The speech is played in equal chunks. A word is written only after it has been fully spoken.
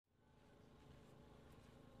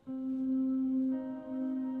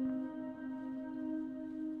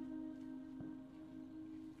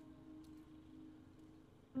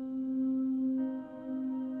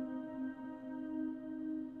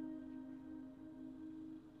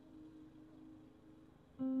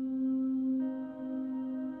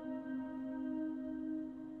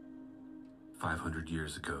500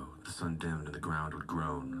 years ago, the sun dimmed and the ground would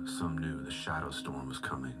groan. Some knew the shadow storm was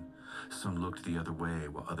coming. Some looked the other way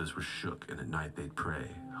while others were shook, and at night they'd pray,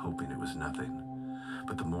 hoping it was nothing.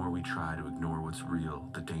 But the more we try to ignore what's real,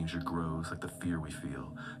 the danger grows like the fear we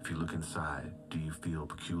feel. If you look inside, do you feel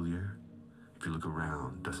peculiar? If you look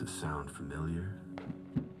around, does it sound familiar?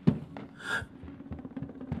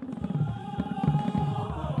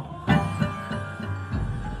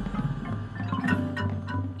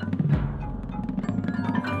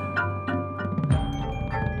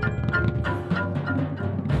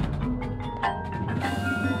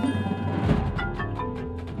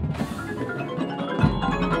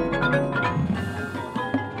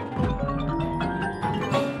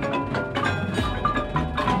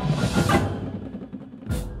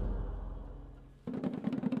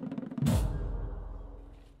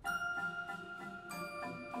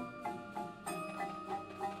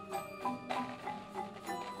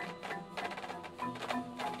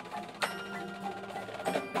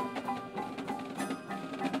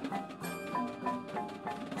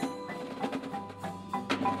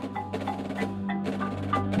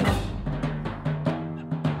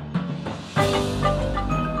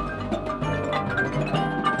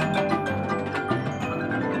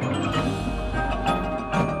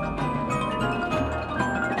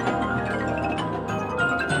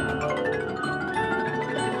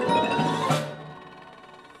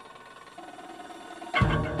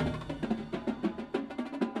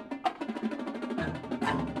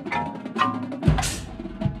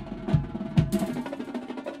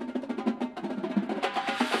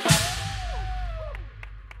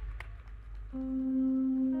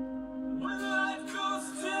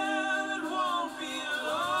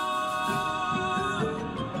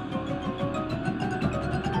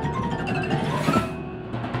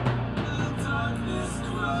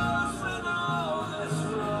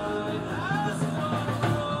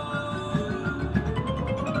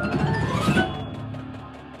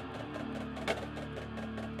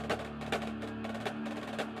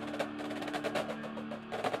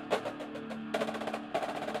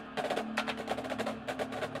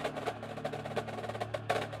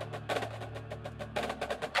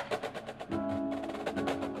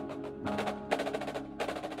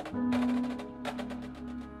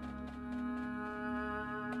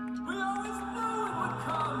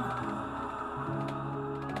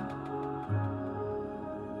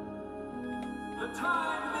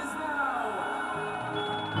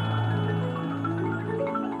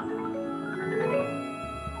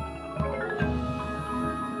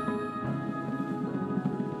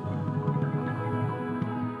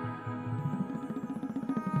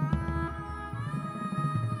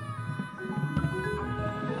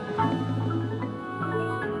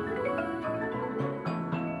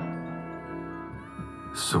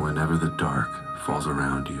 So whenever the dark falls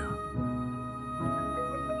around you,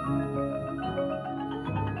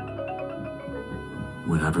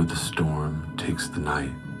 whenever the storm takes the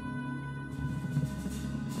night,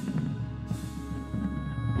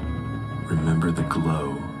 remember the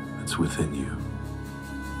glow that's within you.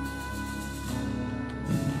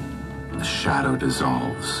 The shadow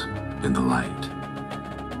dissolves in the light.